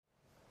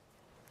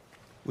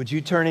Would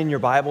you turn in your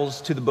Bibles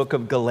to the book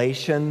of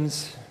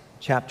Galatians,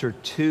 chapter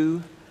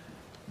 2,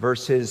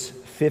 verses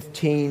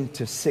 15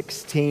 to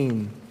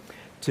 16.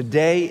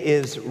 Today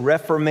is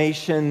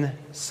Reformation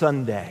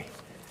Sunday.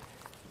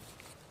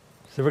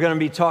 So we're going to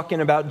be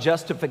talking about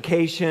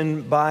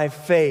justification by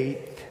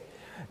faith,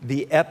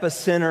 the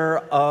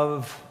epicenter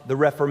of the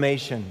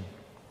Reformation.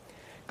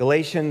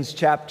 Galatians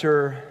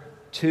chapter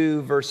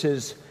 2,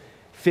 verses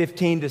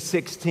 15 to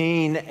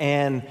 16,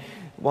 and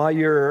while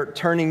you're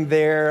turning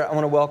there, I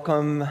want to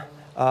welcome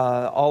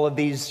all of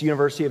these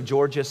University of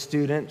Georgia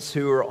students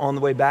who are on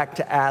the way back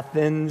to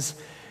Athens,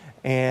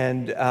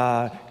 and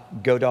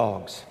go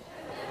Dogs.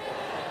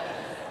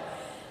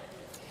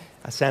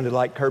 I sounded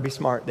like Kirby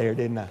Smart there,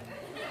 didn't I?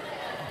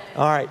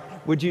 All right,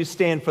 would you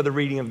stand for the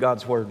reading of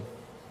God's Word?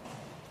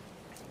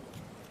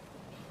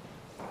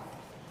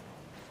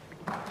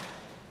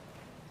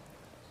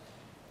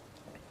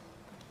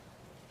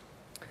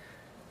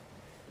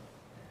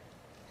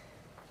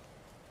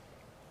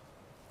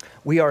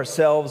 We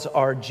ourselves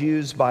are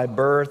Jews by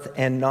birth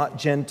and not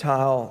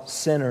Gentile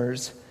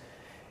sinners,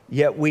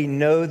 yet we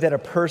know that a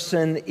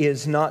person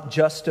is not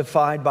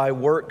justified by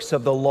works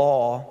of the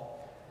law,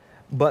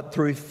 but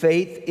through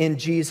faith in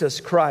Jesus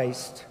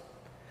Christ.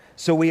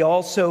 So we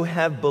also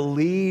have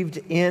believed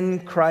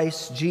in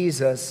Christ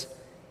Jesus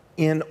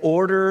in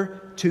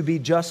order to be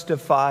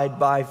justified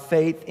by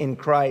faith in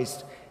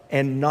Christ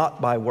and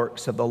not by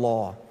works of the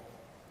law.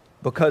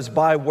 Because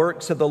by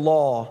works of the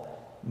law,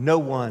 no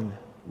one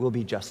will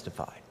be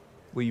justified.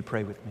 Will you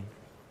pray with me?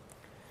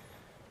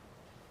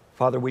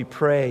 Father, we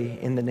pray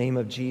in the name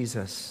of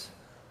Jesus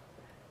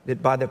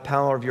that by the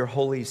power of your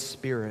Holy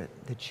Spirit,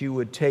 that you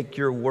would take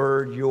your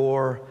word,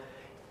 your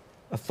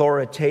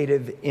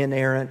authoritative,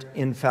 inerrant,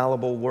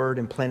 infallible word,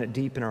 and plant it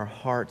deep in our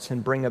hearts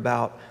and bring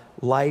about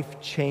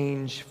life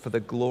change for the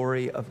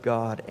glory of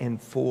God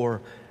and for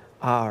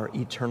our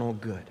eternal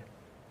good.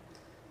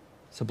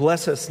 So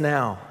bless us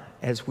now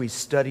as we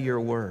study your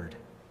word.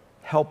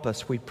 Help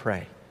us, we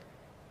pray.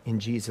 In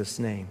Jesus'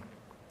 name,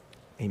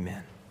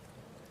 amen.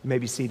 You may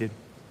be seated.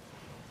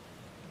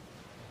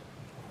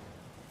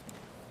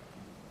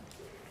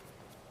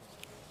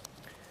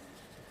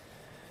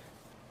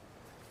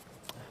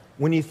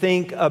 When you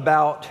think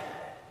about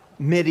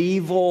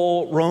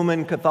medieval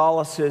Roman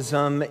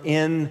Catholicism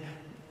in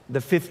the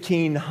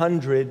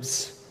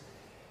 1500s,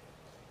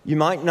 you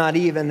might not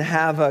even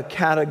have a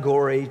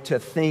category to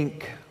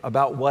think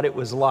about what it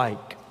was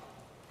like.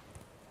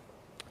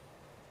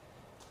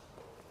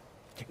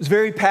 It was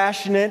very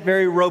passionate,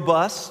 very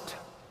robust.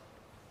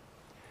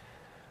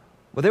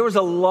 But there was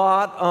a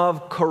lot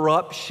of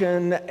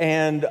corruption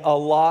and a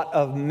lot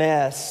of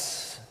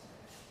mess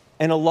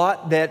and a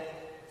lot that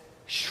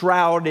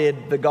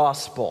shrouded the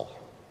gospel.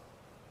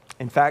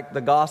 In fact, the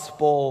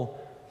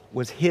gospel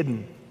was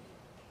hidden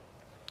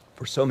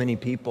for so many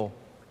people.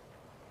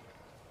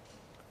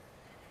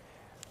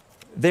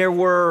 There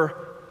were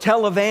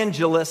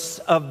televangelists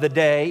of the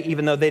day,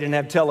 even though they didn't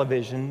have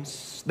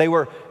televisions. They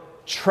were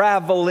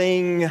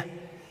traveling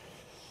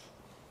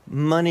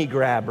money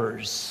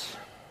grabbers.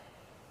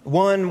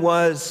 One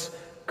was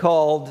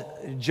called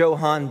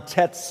Johann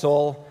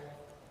Tetzel.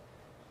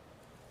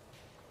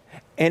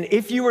 And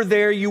if you were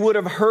there, you would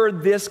have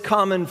heard this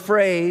common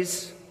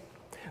phrase: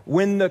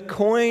 when the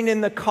coin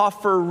in the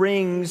coffer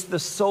rings, the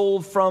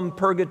soul from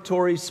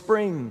purgatory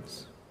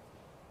springs.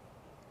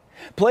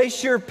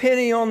 Place your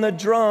penny on the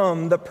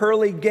drum, the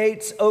pearly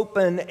gates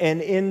open,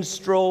 and in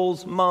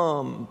strolls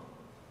Mom.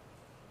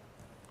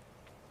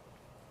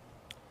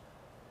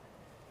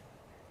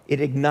 It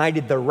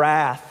ignited the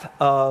wrath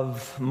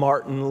of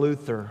Martin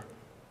Luther,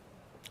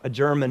 a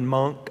German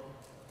monk,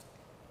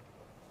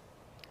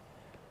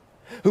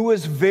 who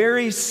was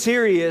very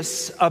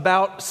serious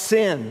about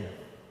sin,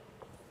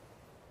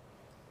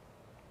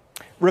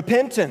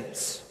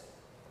 repentance.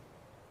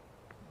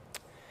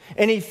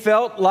 And he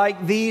felt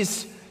like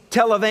these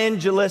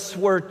televangelists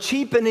were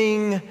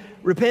cheapening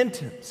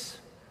repentance.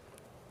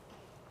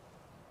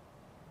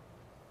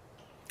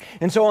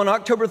 And so on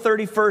October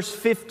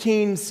 31st,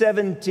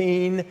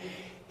 1517,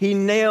 he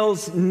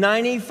nails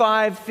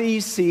 95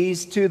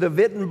 theses to the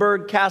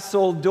Wittenberg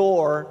Castle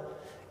door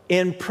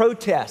in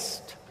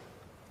protest.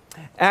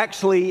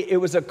 Actually, it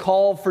was a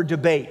call for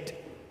debate.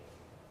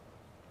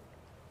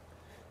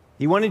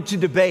 He wanted to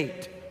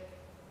debate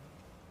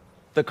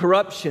the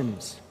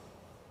corruptions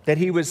that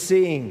he was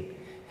seeing.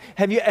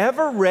 Have you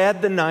ever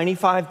read the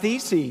 95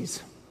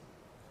 Theses?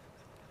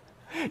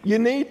 You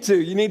need to.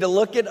 You need to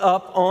look it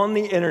up on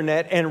the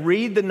internet and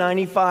read the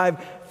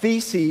 95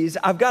 Theses.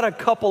 I've got a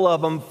couple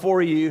of them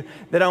for you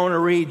that I want to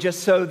read just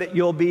so that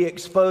you'll be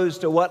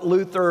exposed to what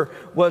Luther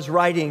was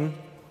writing.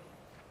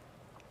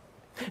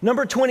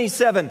 Number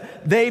 27,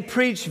 they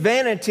preach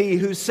vanity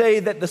who say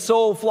that the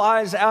soul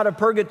flies out of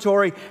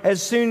purgatory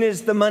as soon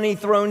as the money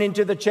thrown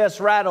into the chest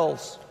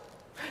rattles.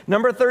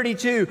 Number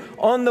 32,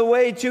 on the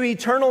way to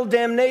eternal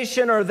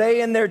damnation are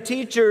they and their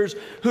teachers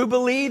who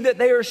believe that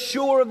they are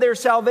sure of their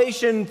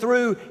salvation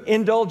through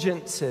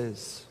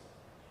indulgences.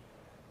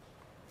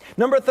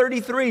 Number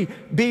 33,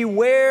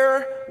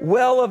 beware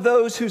well of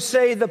those who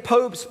say the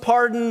Pope's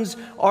pardons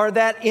are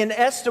that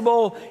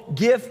inestimable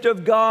gift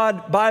of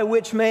God by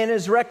which man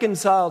is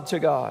reconciled to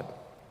God.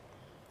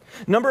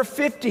 Number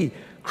 50,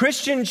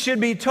 Christians should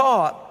be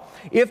taught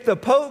if the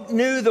Pope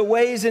knew the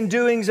ways and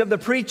doings of the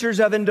preachers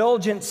of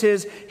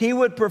indulgences, he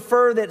would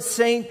prefer that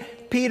St.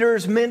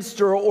 Peter's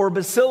Minster or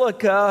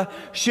Basilica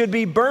should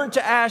be burnt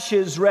to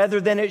ashes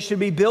rather than it should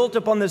be built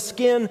upon the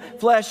skin,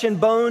 flesh, and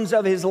bones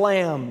of his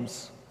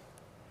lambs.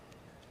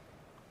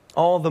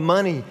 All the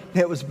money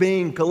that was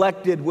being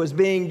collected was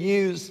being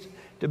used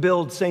to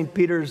build St.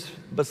 Peter's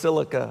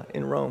Basilica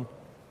in Rome.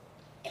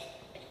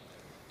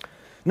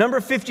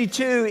 Number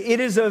 52, it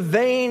is a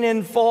vain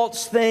and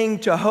false thing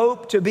to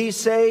hope to be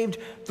saved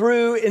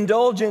through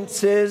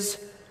indulgences,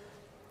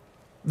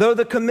 though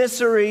the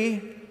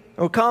commissary,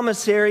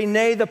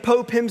 nay, the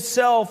Pope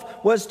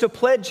himself was to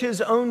pledge his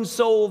own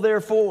soul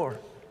therefore.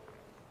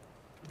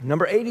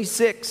 Number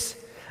 86,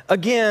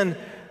 again,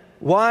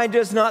 why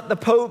does not the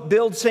Pope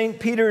build St.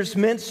 Peter's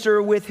Minster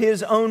with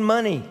his own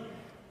money,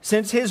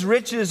 since his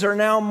riches are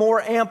now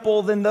more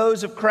ample than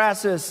those of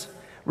Crassus,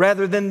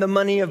 rather than the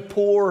money of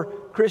poor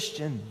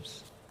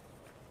Christians?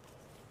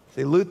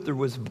 See, Luther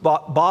was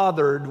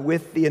bothered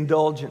with the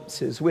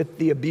indulgences, with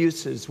the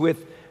abuses,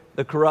 with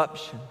the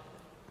corruption.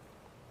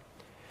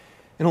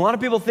 And a lot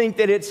of people think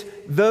that it's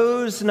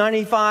those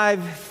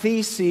 95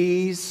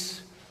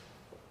 theses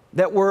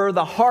that were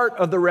the heart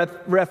of the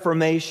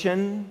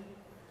Reformation,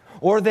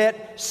 or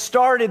that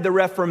started the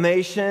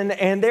Reformation,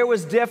 and there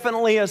was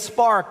definitely a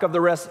spark of the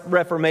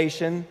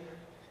Reformation.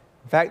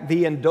 In fact,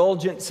 the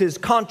indulgences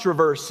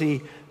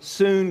controversy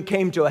soon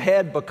came to a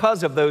head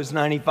because of those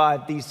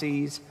 95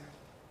 theses.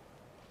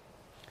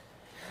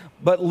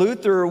 But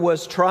Luther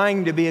was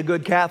trying to be a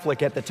good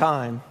Catholic at the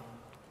time.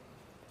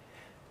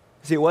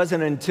 See, it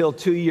wasn't until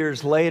 2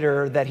 years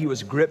later that he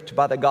was gripped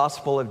by the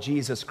gospel of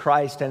Jesus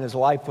Christ and his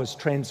life was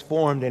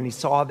transformed, and he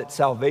saw that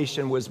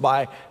salvation was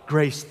by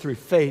grace through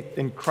faith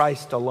in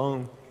Christ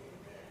alone.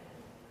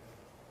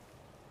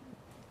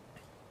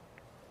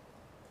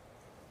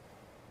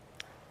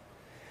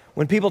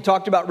 When people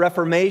talked about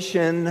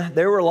Reformation,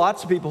 there were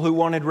lots of people who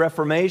wanted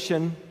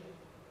Reformation.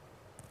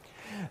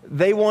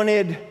 They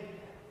wanted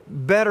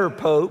better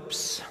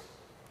popes,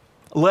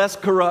 less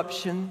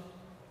corruption.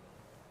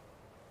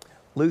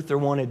 Luther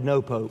wanted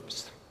no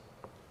popes.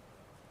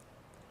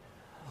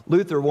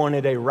 Luther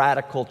wanted a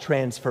radical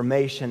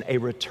transformation, a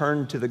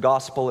return to the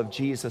gospel of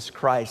Jesus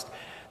Christ.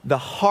 The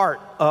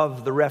heart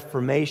of the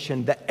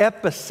Reformation, the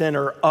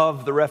epicenter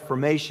of the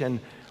Reformation,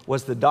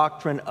 was the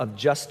doctrine of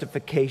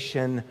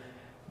justification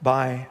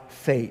by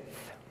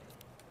faith.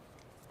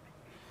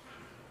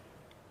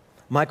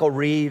 Michael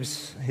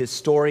Reeves,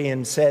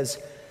 historian, says,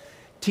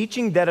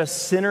 teaching that a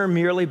sinner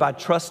merely by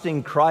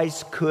trusting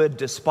Christ could,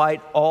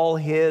 despite all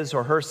his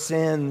or her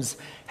sins,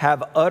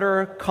 have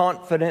utter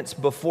confidence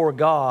before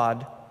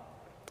God,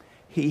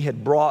 he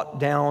had brought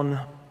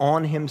down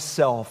on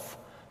himself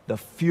the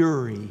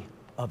fury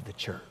of the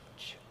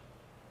church.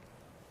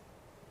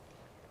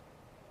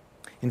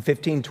 In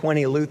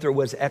 1520, Luther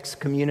was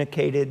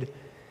excommunicated,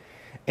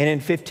 and in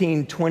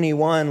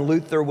 1521,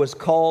 Luther was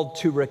called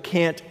to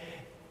recant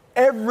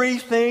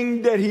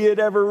everything that he had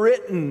ever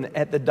written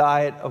at the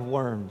Diet of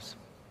Worms.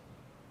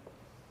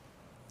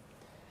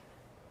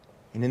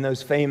 And in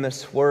those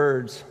famous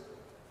words,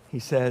 he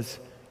says,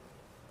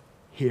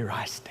 "Here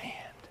I stand."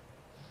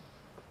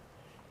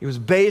 It was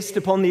based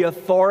upon the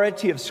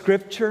authority of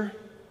Scripture.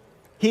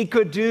 He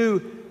could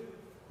do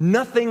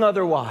nothing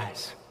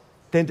otherwise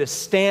than to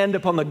stand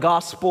upon the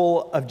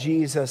gospel of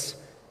Jesus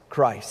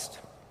Christ.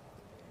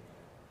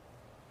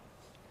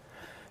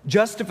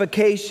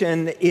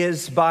 Justification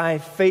is by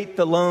faith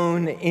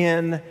alone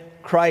in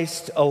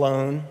Christ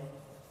alone.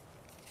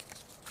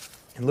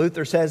 And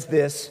Luther says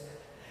this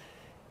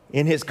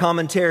in his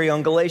commentary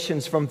on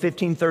Galatians from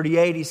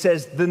 1538. He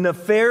says, the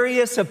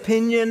nefarious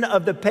opinion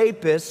of the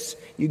papists,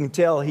 you can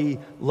tell he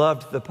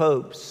loved the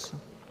popes.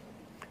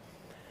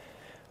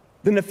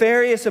 The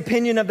nefarious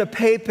opinion of the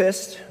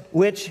papists,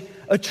 which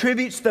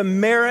attributes the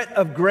merit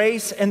of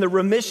grace and the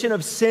remission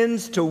of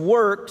sins to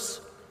works,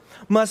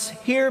 must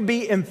here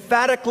be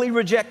emphatically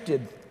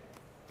rejected.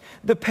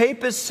 The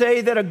papists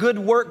say that a good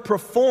work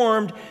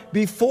performed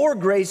before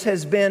grace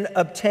has been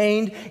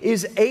obtained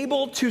is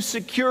able to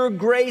secure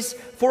grace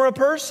for a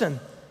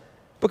person,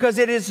 because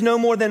it is no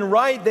more than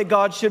right that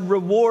God should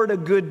reward a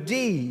good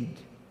deed.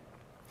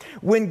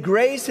 When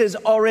grace has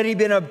already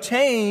been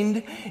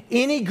obtained,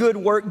 any good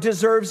work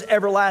deserves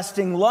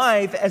everlasting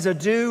life as a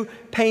due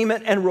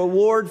payment and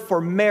reward for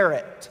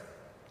merit.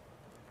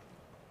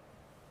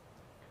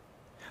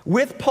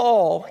 With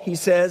Paul, he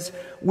says,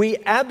 we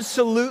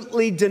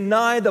absolutely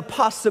deny the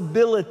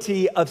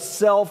possibility of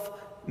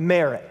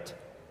self-merit.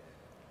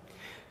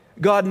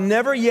 God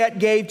never yet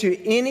gave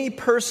to any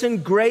person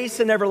grace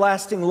and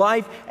everlasting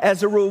life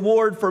as a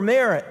reward for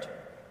merit.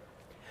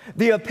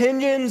 The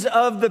opinions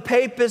of the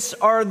papists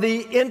are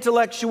the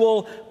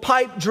intellectual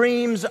pipe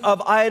dreams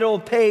of idle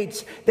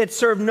pates that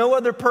serve no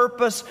other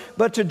purpose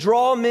but to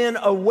draw men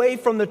away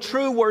from the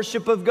true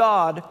worship of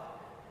God.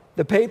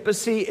 The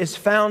papacy is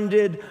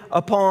founded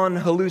upon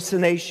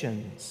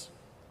hallucinations.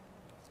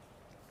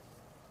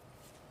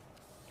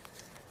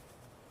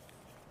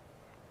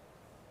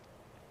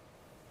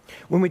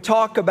 When we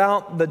talk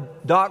about the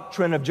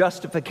doctrine of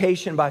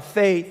justification by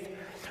faith,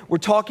 we're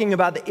talking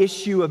about the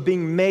issue of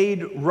being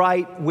made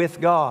right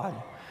with God,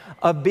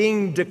 of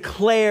being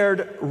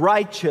declared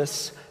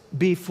righteous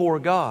before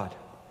God.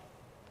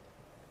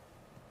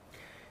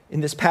 In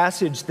this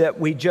passage that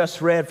we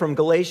just read from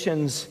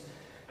Galatians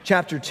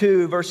chapter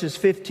 2, verses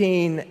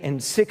 15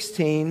 and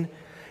 16,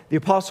 the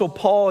Apostle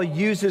Paul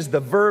uses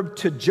the verb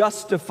to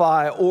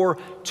justify or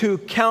to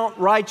count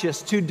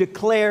righteous, to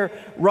declare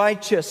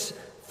righteous,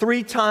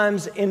 3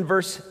 times in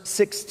verse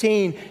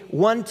 16,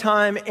 1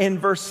 time in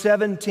verse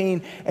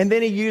 17, and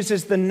then he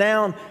uses the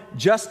noun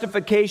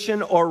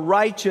justification or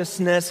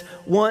righteousness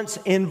once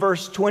in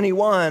verse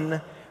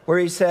 21, where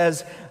he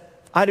says,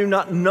 I do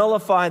not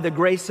nullify the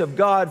grace of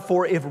God,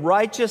 for if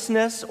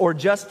righteousness or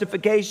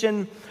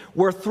justification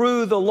were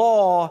through the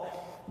law,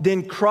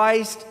 then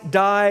Christ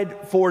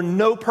died for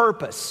no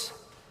purpose.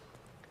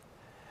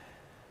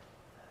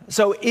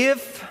 So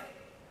if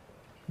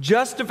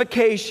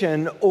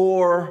justification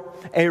or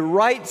a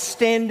right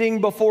standing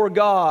before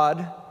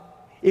God,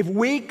 if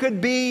we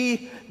could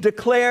be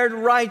declared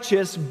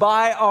righteous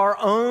by our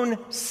own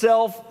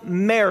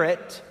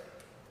self-merit,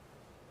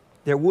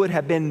 there would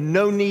have been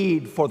no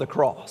need for the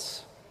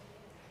cross.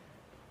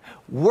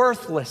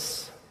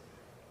 Worthless.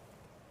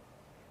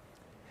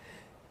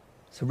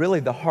 So really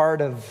the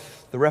heart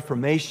of the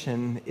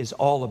Reformation is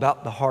all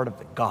about the heart of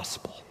the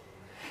gospel.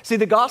 See,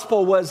 the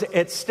gospel was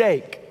at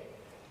stake.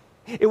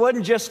 It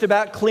wasn't just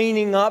about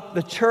cleaning up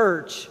the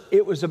church,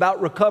 it was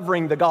about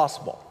recovering the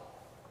gospel.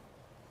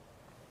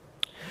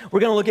 We're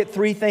going to look at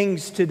 3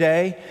 things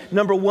today.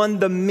 Number 1,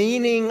 the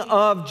meaning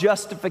of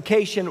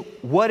justification.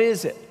 What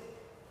is it?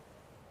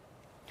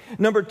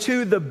 Number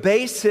 2, the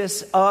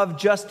basis of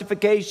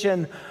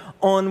justification.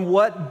 On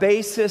what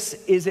basis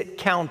is it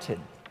counted?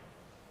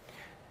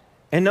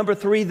 And number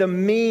 3, the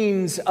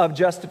means of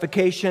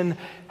justification.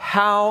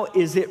 How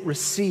is it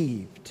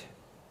received?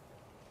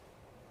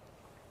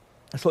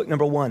 Let's look at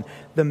number 1,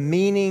 the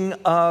meaning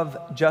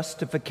of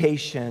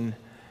justification.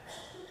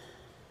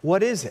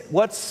 What is it?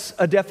 What's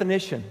a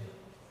definition?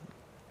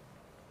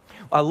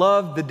 I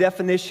love the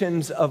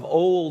definitions of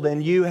old,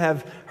 and you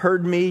have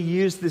heard me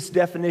use this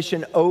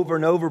definition over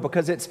and over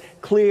because it's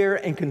clear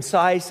and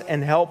concise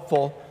and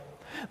helpful.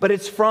 But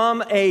it's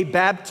from a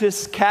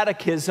Baptist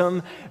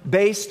catechism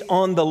based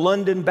on the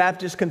London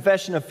Baptist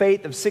Confession of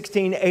Faith of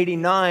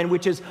 1689,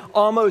 which is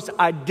almost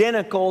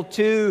identical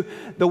to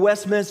the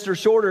Westminster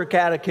Shorter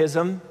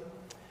Catechism.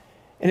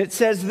 And it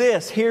says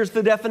this, here's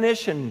the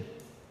definition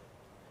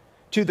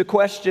to the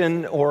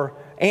question or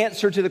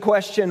answer to the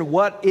question,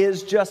 what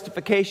is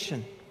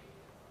justification?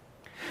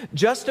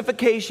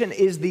 Justification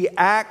is the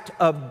act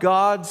of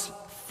God's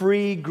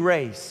free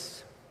grace,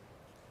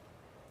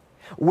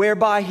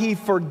 whereby He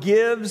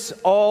forgives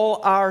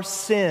all our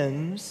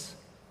sins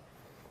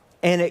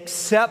and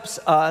accepts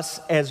us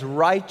as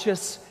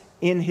righteous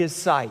in His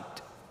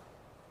sight.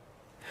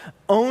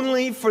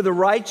 Only for the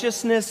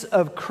righteousness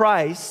of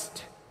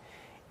Christ,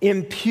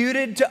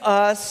 imputed to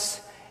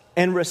us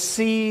and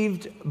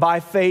received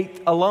by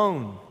faith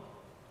alone.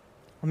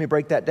 Let me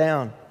break that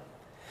down.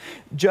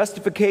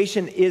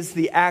 Justification is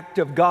the act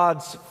of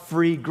God's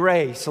free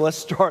grace. So let's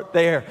start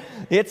there.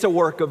 It's a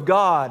work of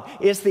God.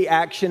 It's the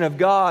action of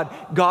God.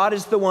 God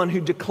is the one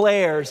who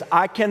declares.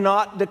 I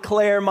cannot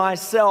declare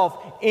myself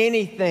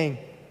anything.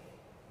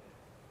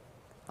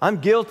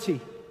 I'm guilty.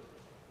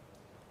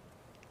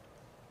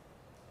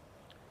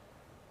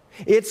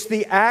 It's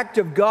the act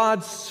of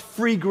God's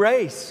free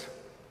grace.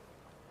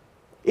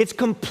 It's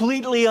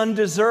completely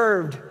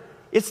undeserved.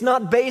 It's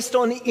not based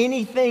on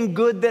anything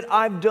good that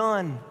I've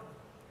done.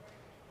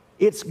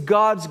 It's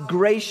God's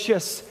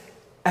gracious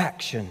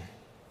action,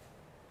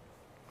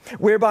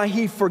 whereby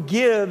He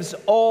forgives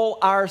all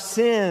our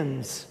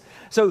sins.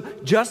 So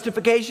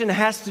justification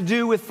has to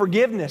do with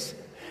forgiveness,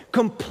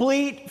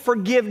 complete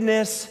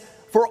forgiveness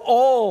for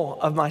all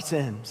of my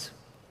sins.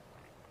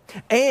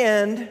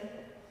 And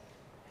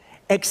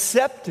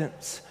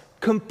acceptance,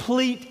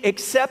 complete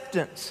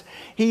acceptance.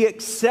 He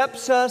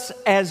accepts us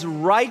as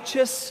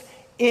righteous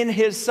in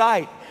His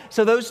sight.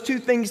 So those 2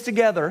 things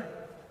together,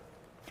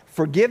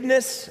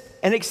 forgiveness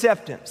and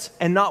acceptance,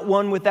 and not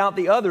one without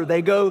the other.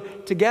 They go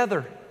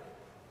together.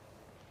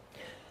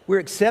 We're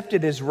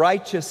accepted as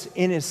righteous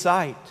in His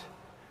sight.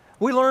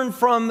 We learn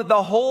from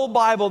the whole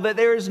Bible that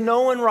there is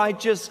no one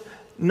righteous,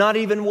 not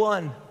even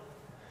one.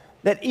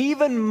 That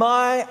even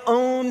my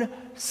own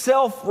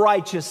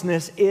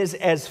self-righteousness is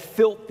as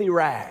filthy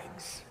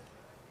rags.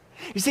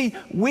 You see,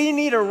 we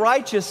need a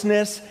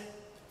righteousness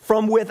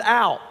from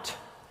without,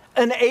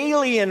 an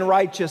alien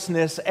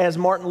righteousness, as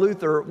Martin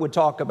Luther would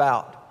talk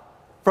about,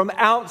 from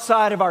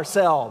outside of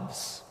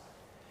ourselves.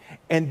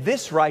 And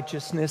this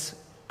righteousness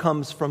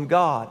comes from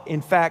God.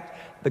 In fact,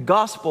 the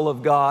gospel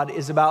of God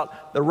is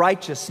about the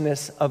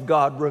righteousness of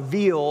God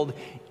revealed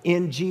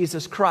in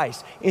Jesus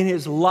Christ, in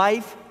his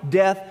life,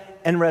 death,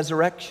 and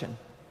resurrection.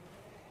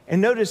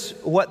 And notice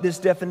what this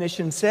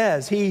definition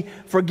says. He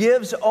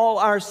forgives all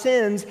our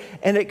sins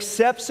and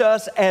accepts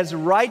us as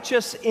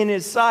righteous in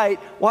his sight.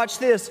 Watch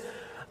this.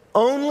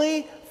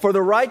 Only for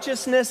the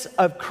righteousness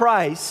of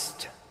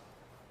Christ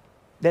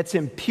that's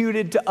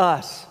imputed to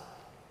us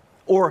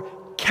or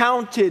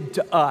counted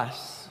to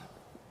us.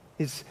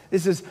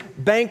 This is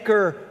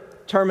banker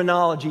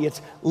terminology.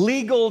 It's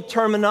legal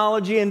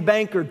terminology and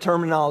banker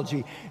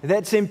terminology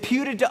that's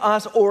imputed to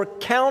us or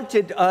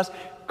counted to us,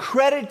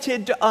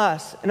 credited to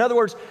us. In other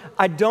words,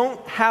 I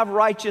don't have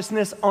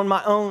righteousness on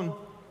my own.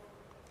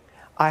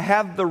 I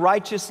have the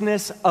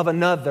righteousness of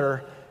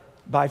another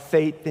by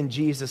faith in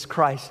Jesus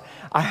Christ.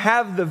 I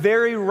have the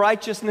very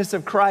righteousness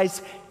of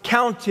Christ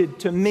counted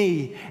to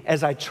me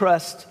as I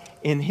trust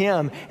in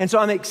him. And so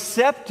I'm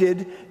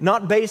accepted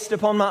not based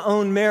upon my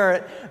own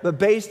merit, but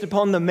based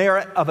upon the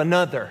merit of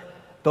another,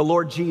 the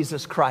Lord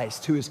Jesus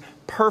Christ, who is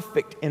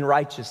perfect in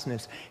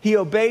righteousness. He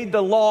obeyed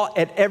the law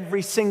at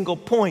every single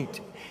point.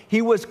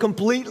 He was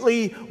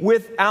completely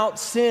without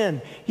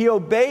sin. He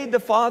obeyed the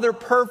Father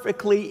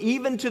perfectly,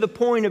 even to the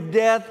point of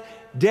death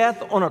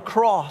on a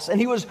cross. And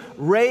he was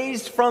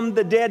raised from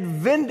the dead,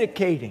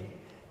 vindicating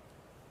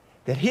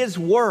that his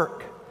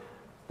work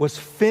was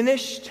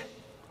finished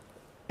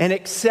and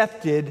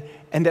accepted,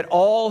 and that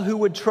all who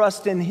would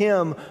trust in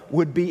him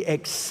would be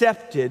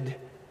accepted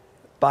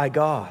by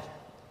God.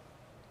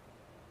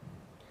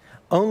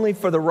 Only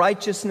for the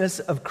righteousness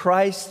of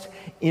Christ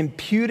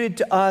imputed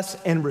to us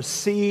and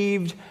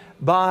received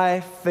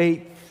by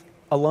faith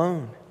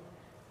alone.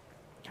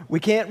 We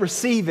can't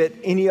receive it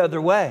any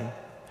other way.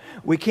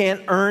 We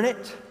can't earn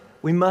it.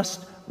 We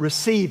must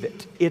receive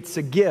it. It's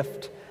a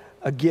gift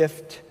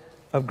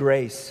of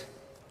grace.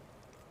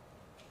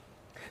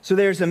 So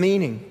there's a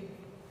meaning.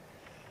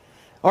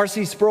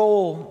 R.C.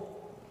 Sproul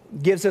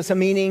gives us a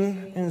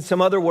meaning in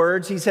some other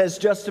words. He says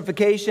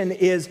justification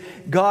is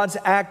God's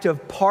act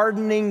of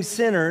pardoning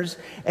sinners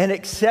and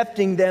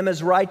accepting them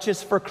as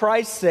righteous for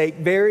Christ's sake.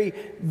 Very,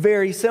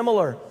 very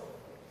similar.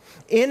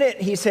 In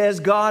it, he says,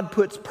 God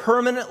puts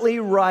permanently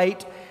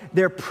right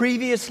their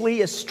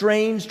previously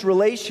estranged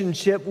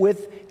relationship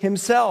with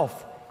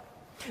himself.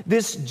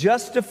 This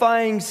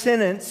justifying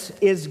sentence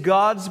is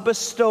God's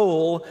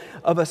bestowal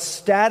of a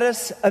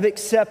status of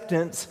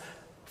acceptance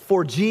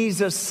for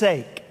Jesus'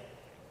 sake.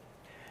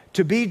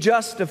 To be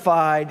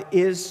justified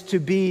is to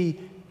be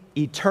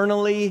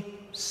eternally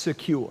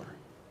secure.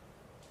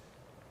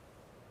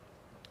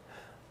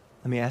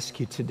 Let me ask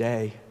you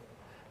today,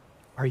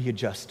 are you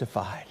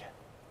justified?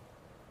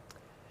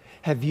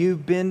 Have you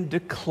been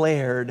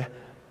declared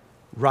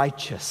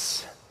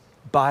righteous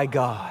by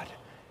God,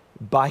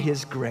 by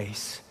his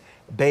grace,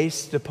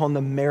 based upon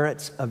the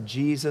merits of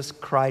Jesus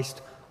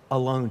Christ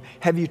alone?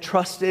 Have you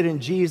trusted in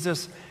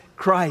Jesus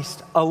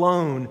Christ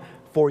alone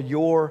for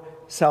your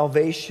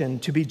salvation?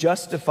 To be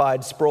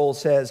justified, Sproul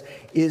says,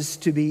 is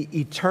to be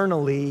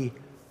eternally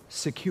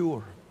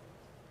secure.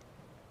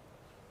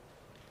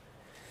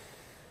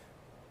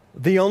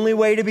 The only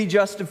way to be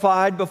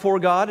justified before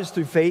God is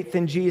through faith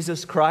in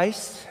Jesus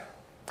Christ.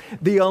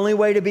 The only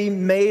way to be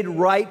made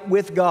right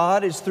with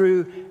God is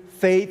through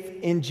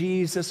faith in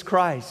Jesus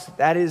Christ.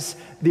 That is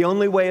the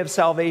only way of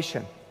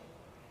salvation.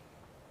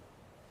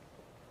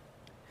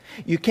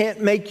 You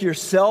can't make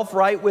yourself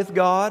right with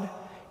God.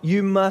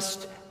 You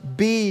must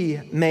be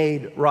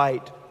made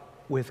right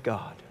with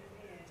God.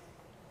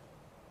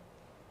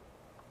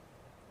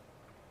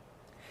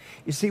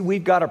 You see,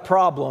 we've got a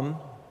problem.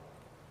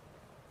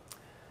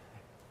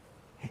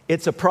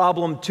 It's a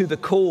problem to the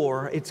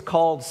core. It's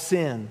called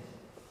sin.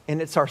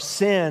 And it's our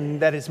sin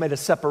that has made a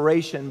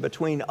separation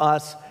between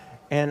us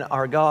and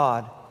our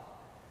God.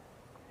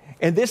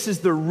 And this is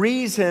the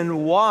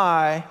reason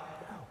why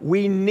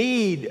we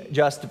need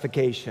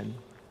justification.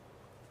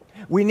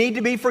 We need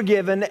to be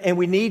forgiven and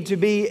we need to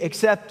be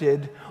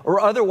accepted,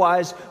 or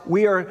otherwise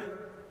we are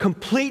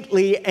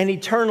completely and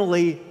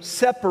eternally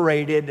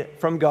separated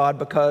from God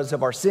because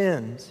of our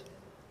sins.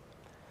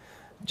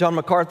 John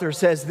MacArthur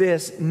says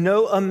this: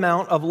 no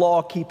amount of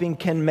law keeping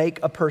can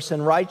make a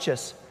person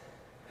righteous,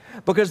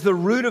 because the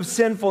root of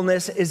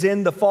sinfulness is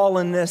in the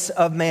fallenness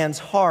of man's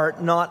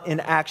heart, not in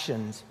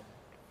actions.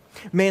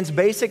 Man's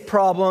basic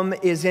problem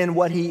is in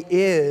what he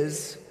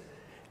is,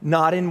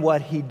 not in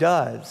what he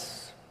does.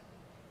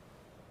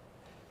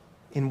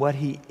 In what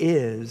he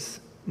is,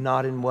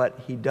 not in what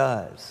he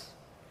does.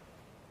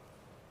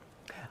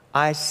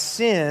 I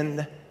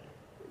sin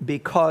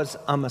because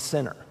I'm a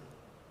sinner,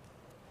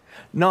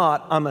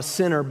 not I'm a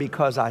sinner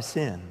because I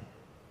sin.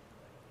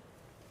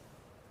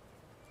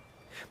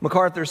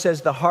 MacArthur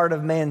says the heart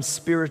of man's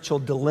spiritual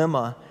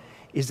dilemma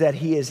is that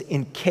he is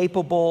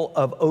incapable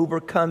of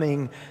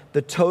overcoming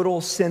the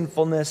total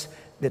sinfulness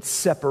that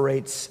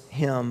separates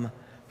him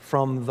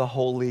from the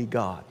holy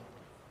God.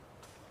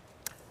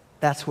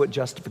 That's what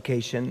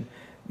justification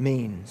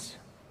means.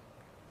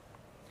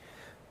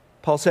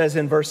 Paul says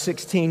in verse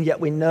 16, "Yet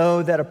we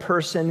know that a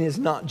person is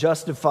not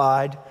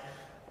justified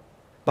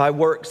by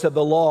works of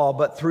the law,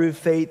 but through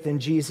faith in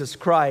Jesus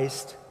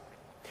Christ.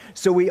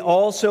 So we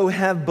also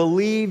have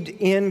believed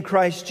in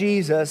Christ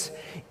Jesus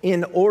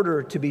in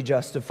order to be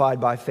justified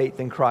by faith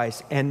in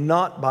Christ, and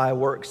not by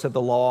works of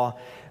the law,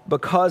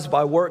 because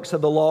by works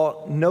of the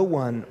law no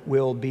one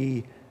will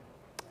be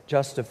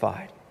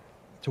justified."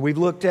 So we've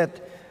looked at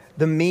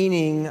the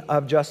meaning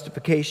of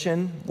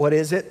justification. What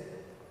is it?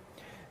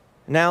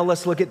 Now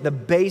let's look at the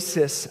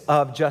basis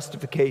of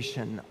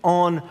justification.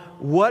 On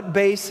what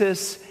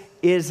basis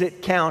is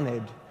it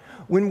counted?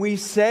 When we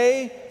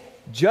say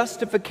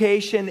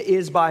justification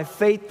is by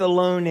faith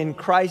alone in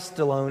Christ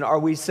alone, are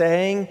we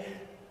saying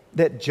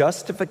that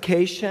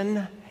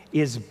justification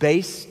is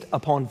based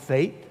upon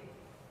faith?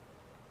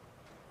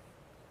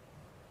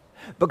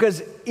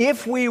 Because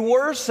if we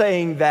were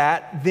saying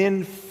that,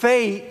 then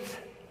faith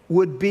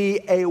would be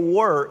a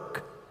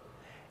work,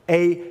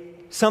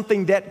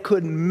 something that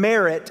could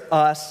merit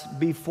us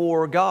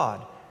before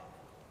God.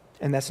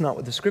 And that's not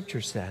what the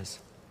Scripture says.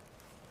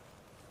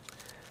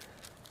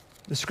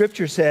 The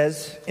Scripture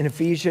says in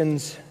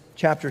Ephesians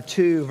chapter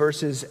 2,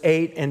 verses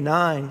 8 and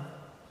 9,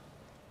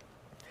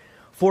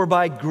 "For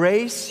by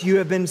grace you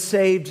have been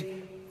saved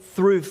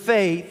through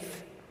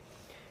faith,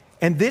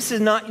 and this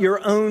is not your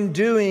own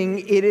doing,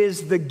 it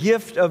is the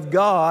gift of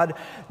God,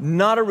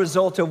 not a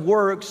result of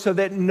works, so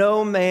that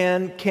no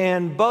man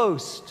can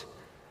boast."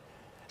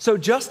 So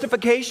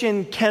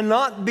justification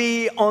cannot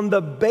be on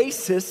the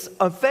basis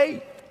of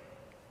faith.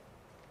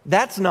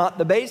 That's not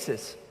the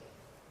basis.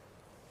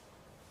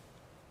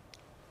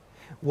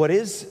 What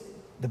is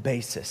the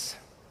basis?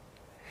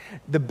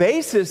 The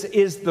basis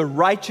is the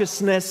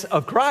righteousness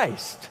of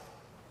Christ.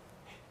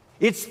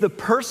 It's the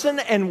person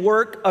and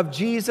work of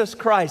Jesus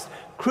Christ,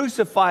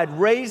 crucified,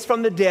 raised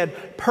from the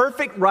dead,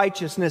 perfect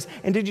righteousness.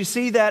 And did you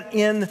see that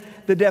in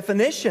the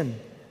definition?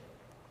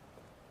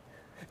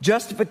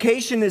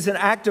 Justification is an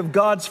act of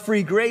God's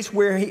free grace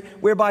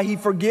whereby He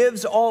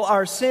forgives all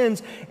our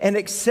sins and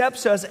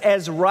accepts us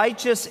as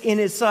righteous in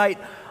His sight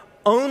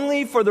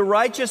only for the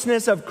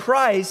righteousness of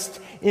Christ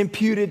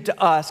imputed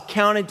to us,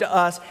 counted to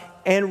us,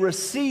 and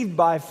received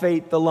by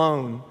faith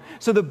alone.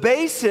 So the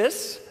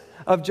basis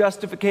of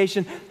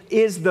justification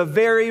is the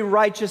very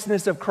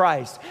righteousness of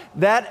Christ.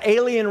 That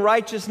alien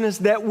righteousness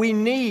that we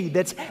need,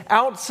 that's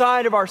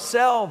outside of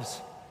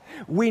ourselves.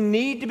 We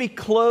need to be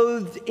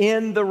clothed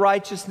in the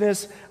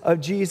righteousness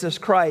of Jesus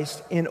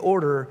Christ in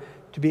order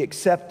to be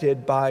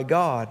accepted by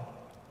God.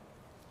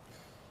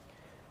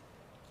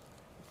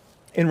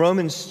 In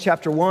Romans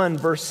chapter 1,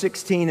 verse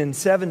 16 and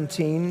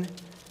 17,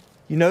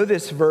 you know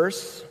this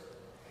verse.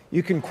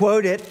 You can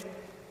quote it.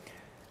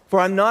 "For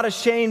I'm not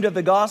ashamed of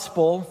the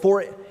gospel,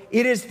 for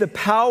it is the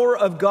power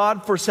of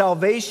God for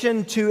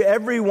salvation to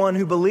everyone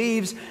who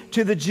believes,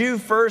 to the Jew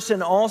first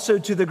and also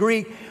to the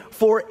Greek.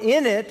 For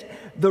in it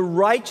the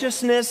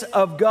righteousness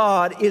of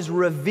God is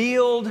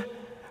revealed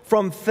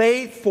from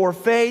faith for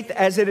faith,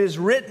 as it is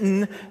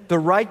written, the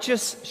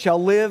righteous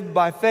shall live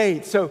by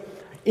faith." So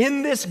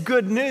in this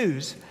good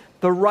news,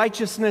 the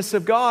righteousness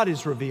of God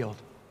is revealed.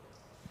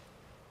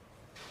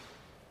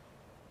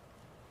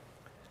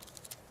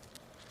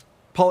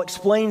 Paul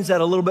explains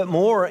that a little bit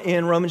more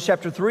in Romans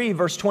chapter 3,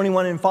 verse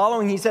 21 and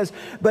following. He says,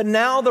 "But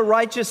now the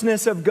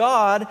righteousness of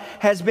God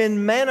has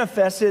been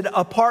manifested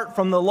apart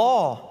from the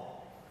law.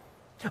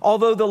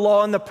 Although the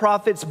law and the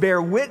prophets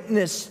bear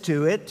witness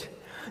to it,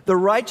 the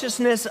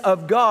righteousness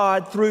of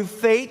God through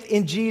faith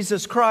in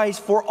Jesus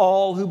Christ for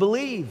all who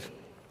believe.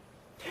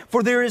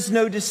 For there is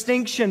no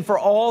distinction, for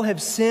all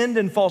have sinned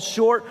and fall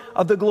short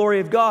of the glory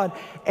of God,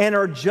 and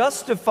are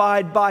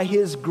justified by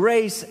His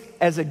grace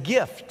as a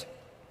gift,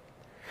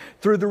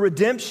 through the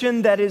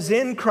redemption that is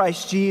in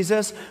Christ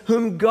Jesus,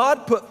 whom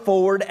God put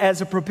forward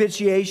as a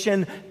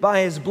propitiation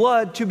by His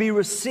blood to be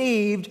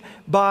received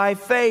by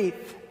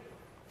faith."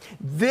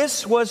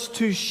 This was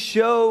to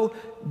show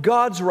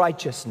God's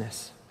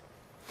righteousness,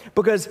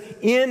 because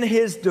in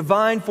His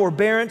divine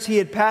forbearance He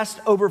had passed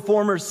over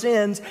former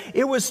sins.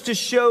 It was to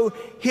show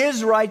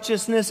His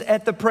righteousness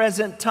at the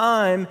present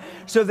time,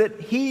 so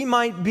that He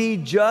might be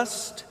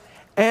just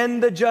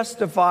and the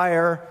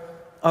justifier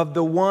of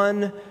the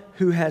one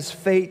who has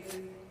faith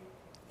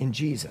in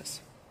Jesus.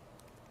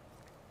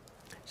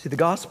 See, the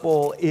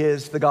gospel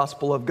is the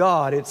gospel of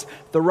God. It's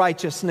the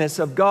righteousness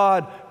of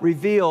God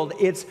revealed.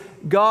 It's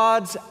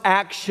God's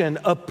action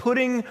of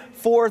putting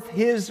forth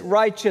His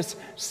righteous,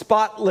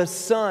 spotless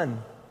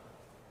Son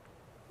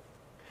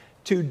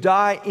to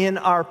die in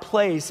our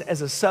place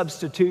as a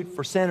substitute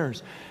for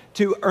sinners,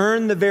 to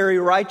earn the very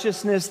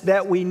righteousness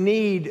that we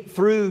need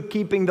through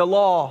keeping the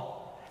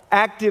law,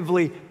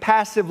 actively,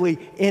 passively,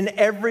 in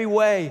every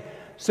way,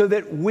 so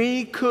that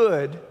we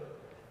could,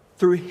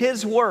 through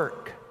His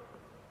work,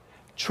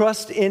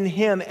 trust in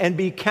Him and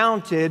be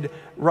counted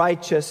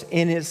righteous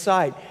in His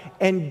sight.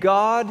 And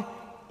God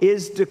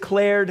is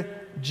declared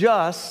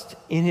just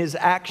in His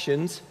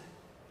actions.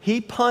 He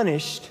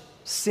punished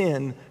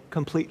sin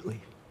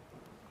completely.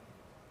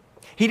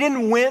 He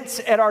didn't wince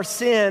at our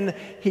sin.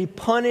 He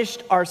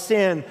punished our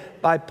sin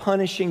by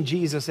punishing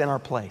Jesus in our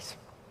place.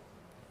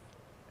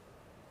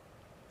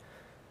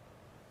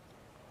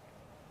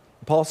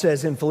 Paul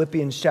says in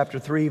Philippians chapter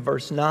 3,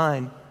 verse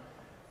 9,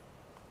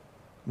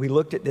 we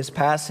looked at this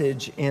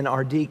passage in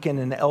our deacon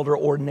and elder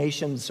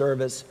ordination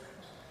service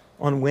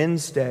on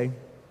Wednesday.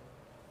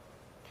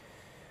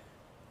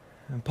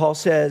 And Paul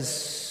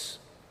says,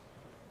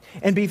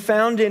 "And be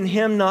found in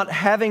him, not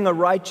having a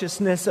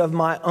righteousness of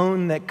my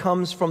own that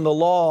comes from the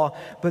law,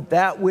 but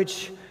that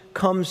which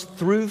comes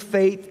through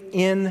faith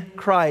in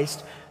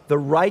Christ, the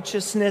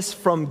righteousness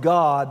from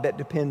God that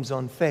depends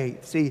on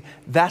faith." See,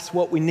 that's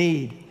what we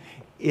need,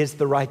 is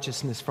the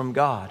righteousness from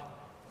God.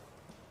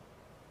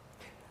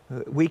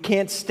 We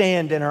can't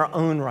stand in our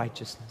own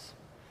righteousness.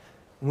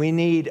 We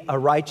need a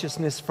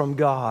righteousness from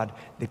God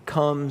that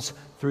comes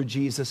through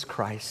Jesus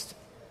Christ.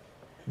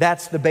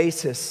 That's the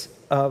basis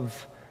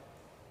of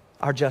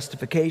our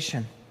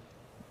justification.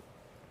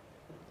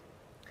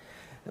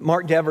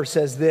 Mark Dever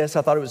says this,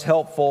 I thought it was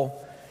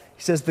helpful.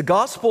 He says, the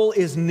gospel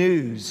is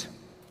news.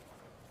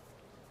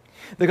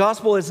 The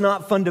gospel is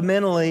not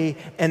fundamentally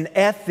an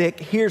ethic,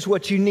 here's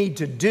what you need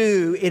to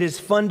do. It is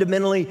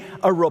fundamentally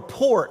a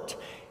report.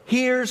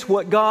 Here's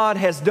what God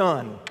has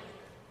done.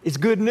 It's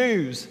good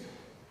news.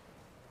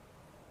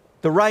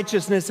 The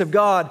righteousness of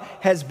God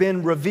has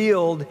been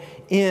revealed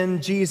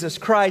in Jesus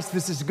Christ.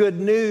 This is good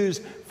news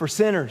for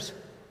sinners.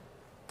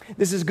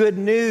 This is good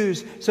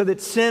news so that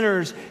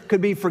sinners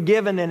could be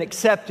forgiven and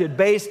accepted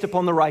based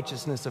upon the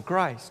righteousness of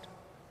Christ.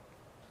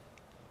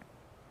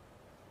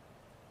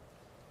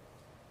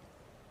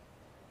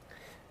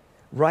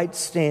 Right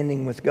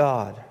standing with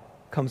God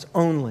comes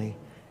only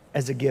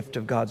as a gift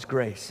of God's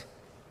grace.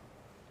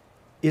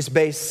 It's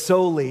based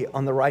solely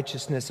on the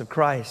righteousness of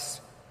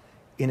Christ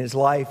in His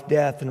life,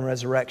 death, and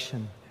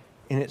resurrection.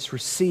 And it's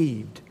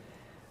received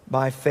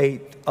by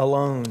faith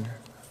alone.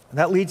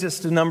 That leads us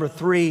to number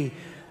 3,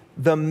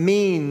 the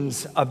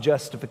means of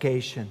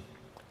justification.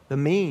 The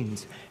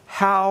means.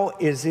 How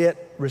is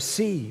it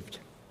received?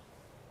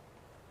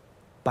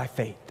 By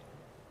faith.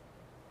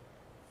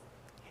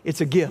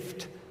 It's a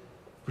gift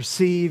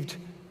received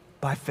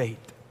by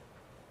faith.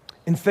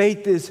 And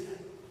faith is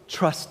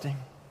trusting.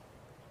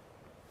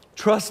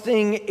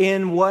 Trusting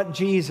in what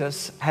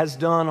Jesus has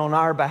done on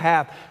our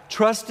behalf.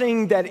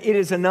 Trusting that it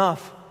is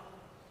enough.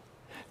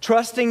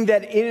 Trusting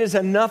that it is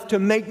enough to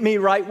make me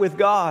right with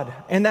God.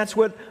 And that's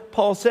what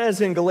Paul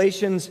says in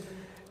Galatians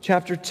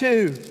chapter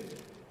 2.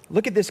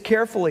 Look at this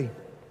carefully.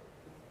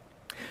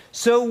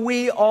 So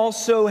we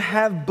also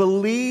have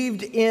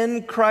believed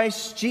in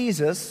Christ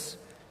Jesus.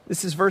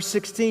 This is verse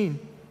 16.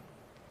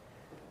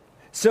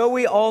 So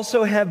we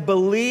also have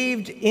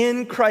believed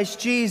in Christ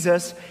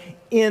Jesus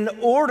in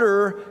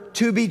order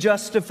to be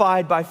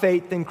justified by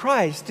faith in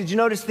Christ. Did you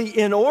notice the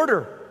in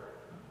order?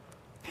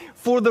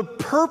 For the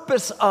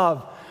purpose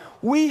of.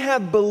 We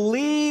have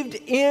believed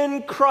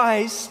in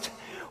Christ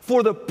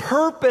for the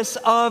purpose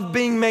of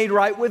being made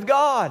right with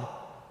God.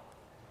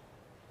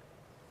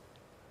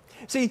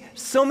 See,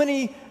 so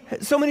many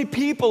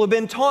people have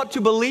been taught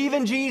to believe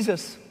in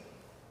Jesus.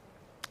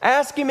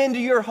 Ask Him into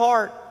your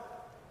heart.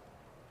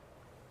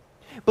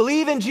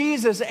 Believe in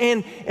Jesus,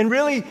 and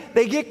really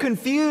they get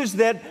confused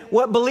that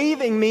what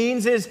believing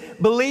means is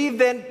believe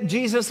that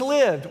Jesus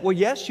lived. Well,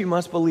 yes, you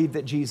must believe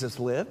that Jesus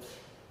lived.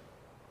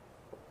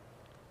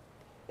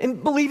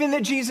 And believing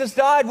that Jesus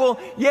died, well,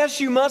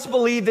 yes, you must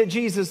believe that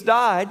Jesus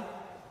died.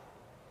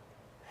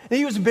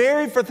 He was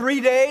buried for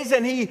 3 days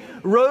and He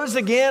rose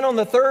again on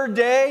the 3rd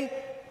day.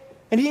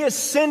 And He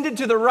ascended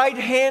to the right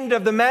hand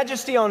of the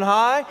Majesty on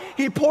high.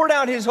 He poured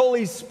out His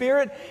Holy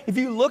Spirit. If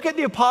you look at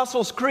the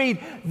Apostles' Creed,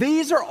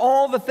 these are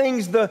all the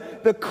things,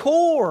 the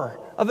core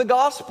of the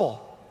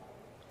gospel.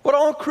 What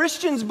all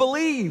Christians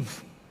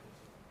believe.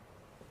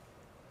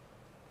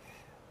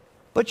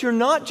 But you're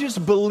not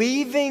just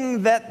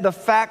believing that the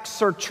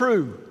facts are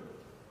true.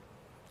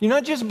 You're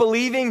not just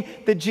believing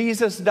that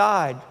Jesus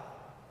died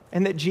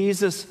and that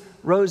Jesus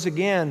rose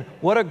again.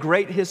 What a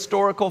great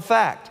historical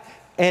fact.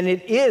 And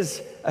it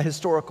is a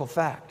historical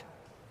fact.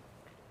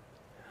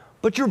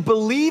 But you're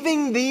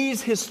believing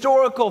these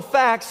historical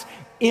facts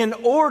in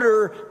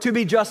order to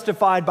be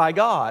justified by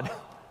God.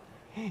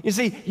 You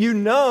see, you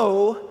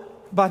know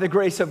by the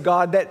grace of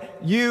God that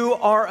you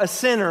are a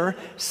sinner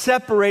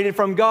separated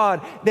from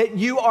God, that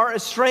you are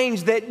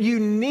estranged, that you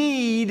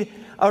need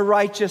a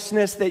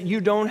righteousness that you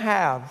don't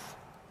have.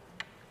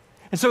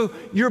 And so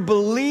you're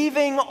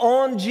believing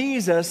on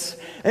Jesus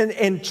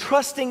and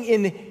trusting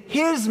in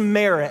His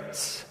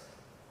merits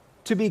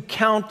to be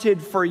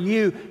counted for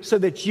you so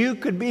that you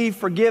could be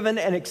forgiven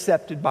and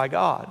accepted by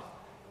God.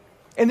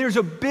 And there's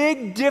a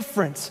big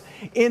difference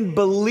in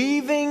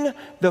believing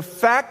the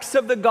facts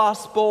of the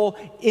gospel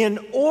in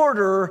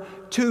order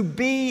to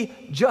be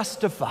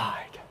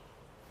justified,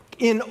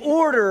 in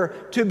order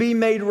to be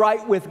made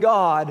right with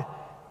God,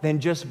 than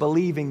just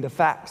believing the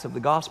facts of the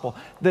gospel.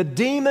 The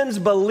demons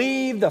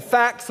believe the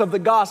facts of the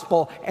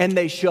gospel and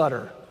they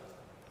shudder.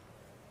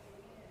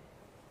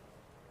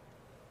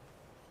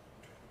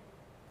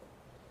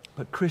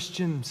 But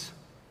Christians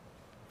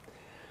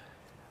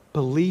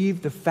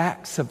believe the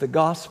facts of the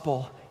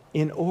gospel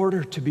in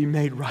order to be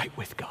made right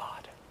with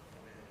God.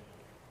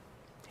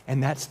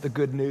 And that's the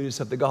good news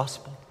of the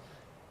gospel,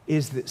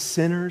 is that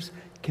sinners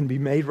can be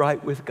made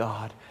right with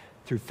God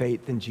through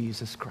faith in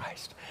Jesus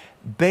Christ,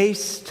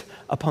 based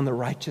upon the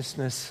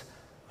righteousness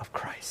of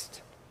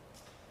Christ.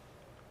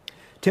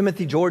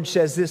 Timothy George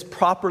says this: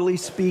 properly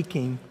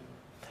speaking,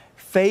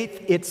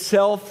 faith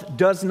itself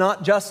does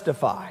not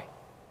justify.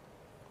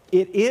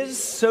 It is,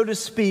 so to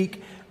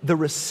speak, the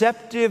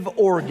receptive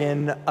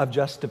organ of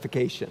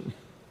justification.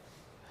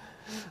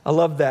 I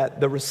love that,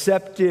 the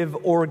receptive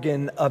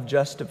organ of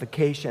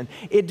justification.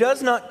 It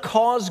does not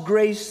cause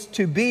grace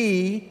to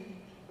be,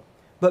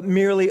 but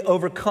merely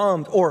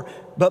overcomes,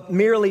 but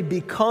merely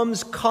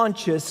becomes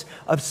conscious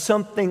of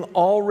something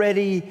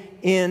already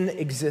in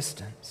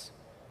existence.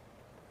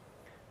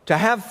 To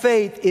have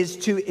faith is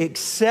to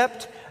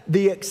accept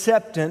the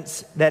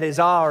acceptance that is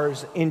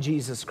ours in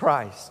Jesus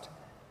Christ.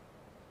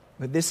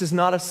 But this is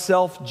not a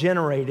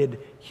self-generated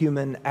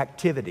human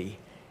activity.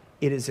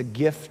 It is a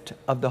gift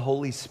of the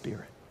Holy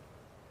Spirit.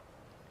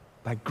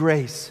 By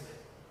grace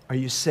are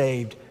you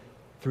saved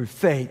through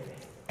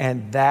faith,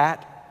 and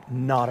that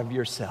not of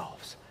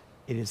yourselves.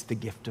 It is the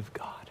gift of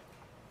God.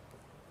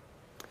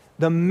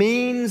 The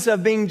means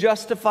of being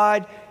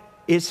justified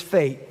is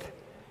faith,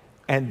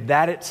 and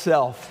that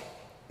itself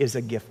is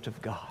a gift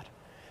of God.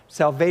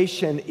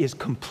 Salvation is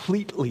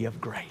completely of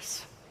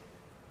grace.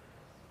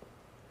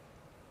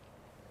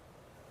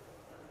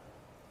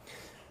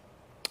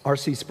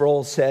 R.C.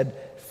 Sproul said,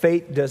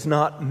 faith does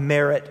not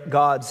merit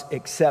God's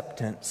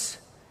acceptance.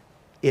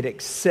 It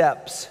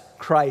accepts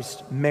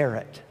Christ's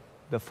merit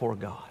before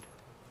God.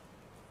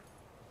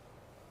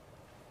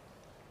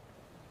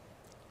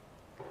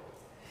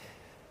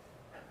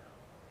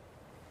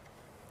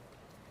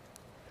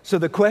 So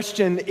the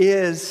question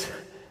is,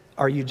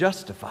 are you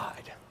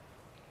justified?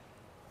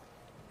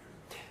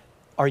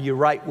 Are you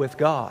right with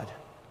God?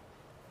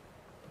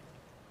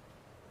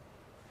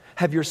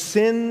 Have your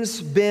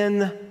sins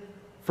been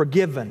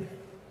forgiven?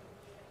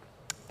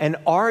 And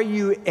are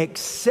you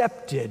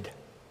accepted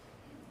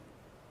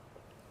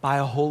by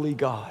a holy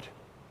God?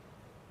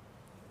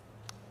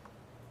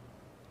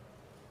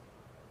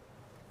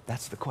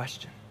 That's the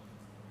question.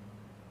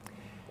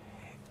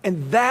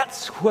 And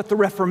that's what the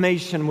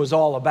Reformation was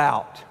all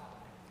about.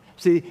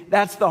 See,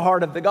 that's the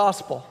heart of the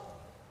gospel.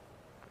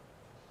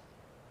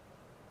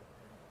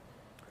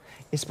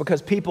 It's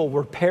because people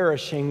were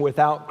perishing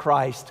without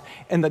Christ,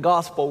 and the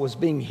gospel was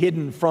being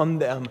hidden from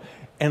them.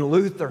 And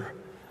Luther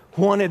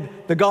wanted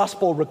the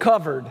gospel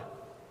recovered.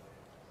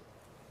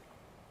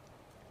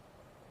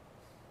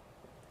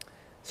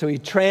 So he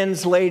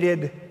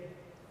translated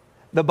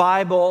the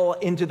Bible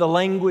into the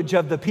language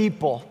of the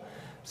people,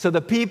 so the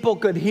people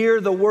could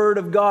hear the word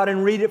of God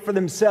and read it for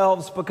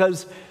themselves,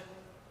 because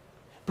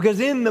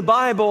in the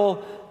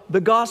Bible,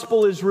 the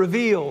gospel is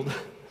revealed.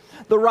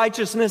 The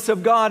righteousness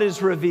of God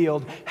is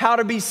revealed. How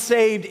to be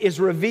saved is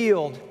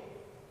revealed.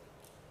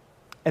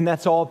 And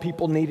that's all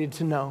people needed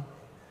to know.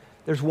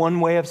 There's one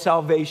way of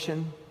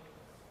salvation.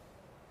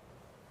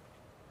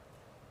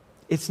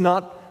 It's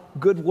not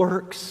good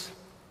works.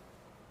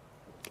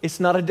 It's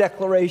not a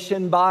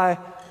declaration by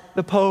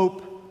the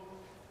Pope.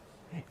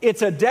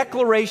 It's a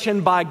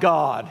declaration by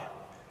God.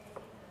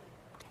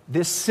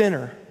 This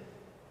sinner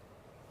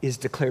is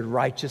declared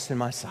righteous in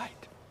my sight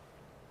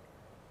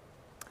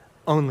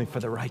only for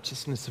the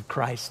righteousness of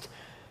Christ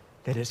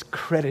that is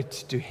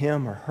credited to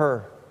him or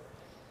her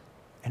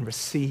and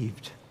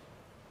received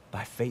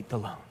by faith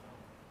alone.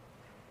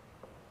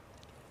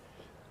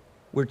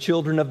 We're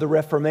children of the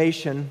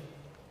Reformation.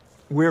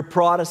 We're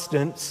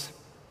Protestants,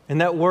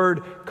 and that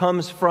word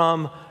comes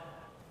from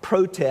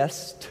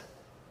protest.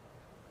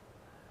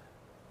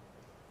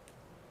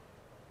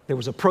 There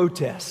was a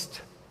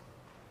protest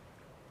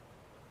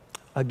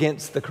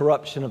against the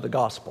corruption of the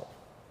gospel.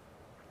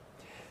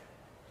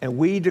 And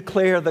we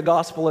declare the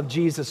gospel of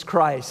Jesus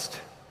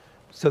Christ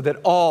so that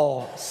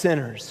all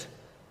sinners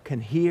can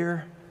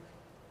hear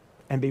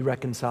and be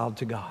reconciled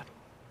to God.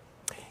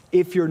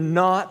 If you're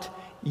not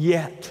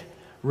yet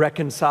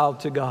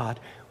reconciled to God,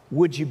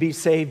 would you be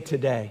saved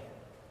today?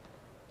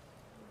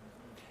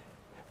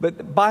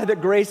 But by the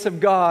grace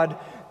of God,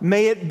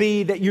 may it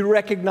be that you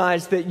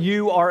recognize that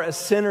you are a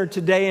sinner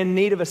today in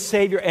need of a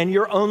Savior, and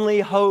your only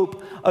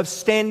hope of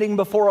standing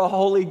before a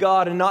holy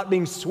God and not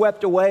being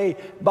swept away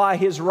by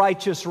His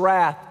righteous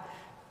wrath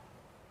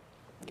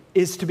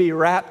is to be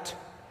wrapped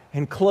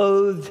and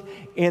clothed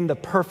in the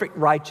perfect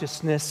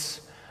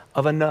righteousness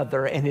of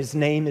another, and His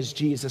name is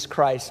Jesus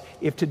Christ.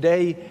 If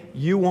today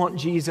you want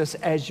Jesus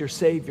as your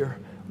Savior,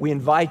 we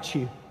invite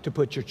you to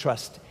put your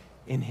trust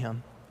in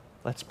Him.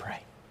 Let's pray.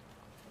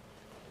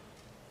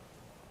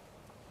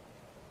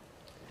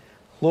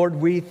 Lord,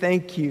 we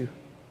thank you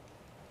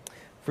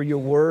for your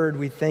word.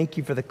 We thank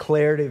you for the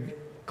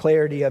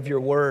clarity of your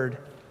word.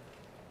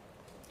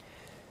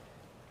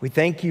 We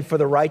thank you for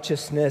the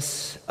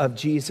righteousness of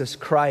Jesus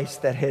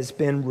Christ that has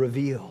been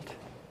revealed.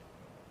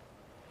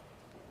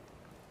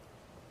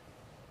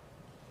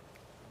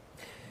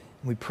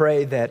 We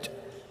pray that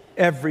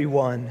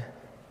everyone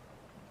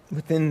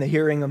within the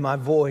hearing of my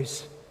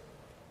voice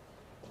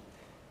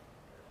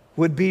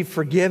would be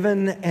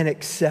forgiven and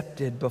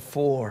accepted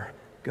before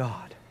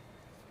God.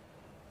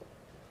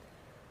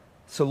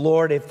 So,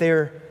 Lord, if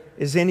there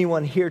is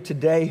anyone here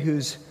today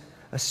who's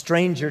a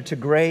stranger to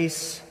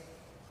grace,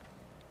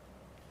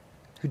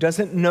 who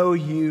doesn't know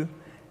you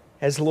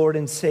as Lord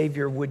and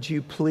Savior, would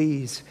you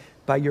please,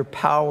 by your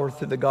power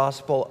through the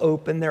gospel,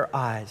 open their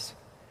eyes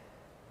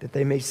that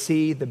they may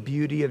see the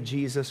beauty of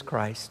Jesus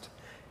Christ,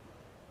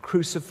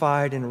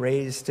 crucified and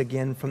raised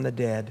again from the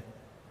dead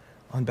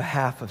on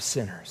behalf of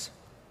sinners.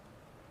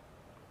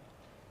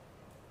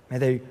 May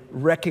they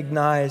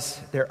recognize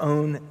their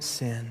own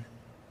sin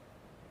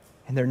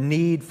and their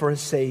need for a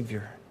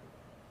Savior,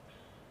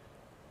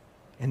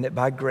 and that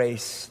by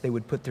grace they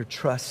would put their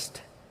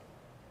trust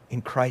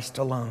in Christ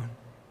alone,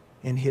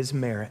 in His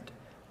merit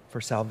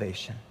for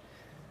salvation.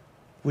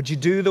 Would you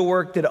do the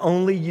work that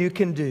only you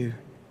can do,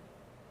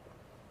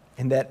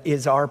 and that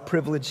is our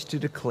privilege to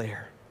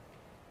declare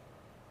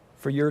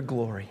for your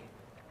glory.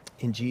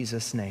 In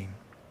Jesus' name,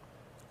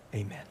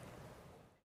 amen.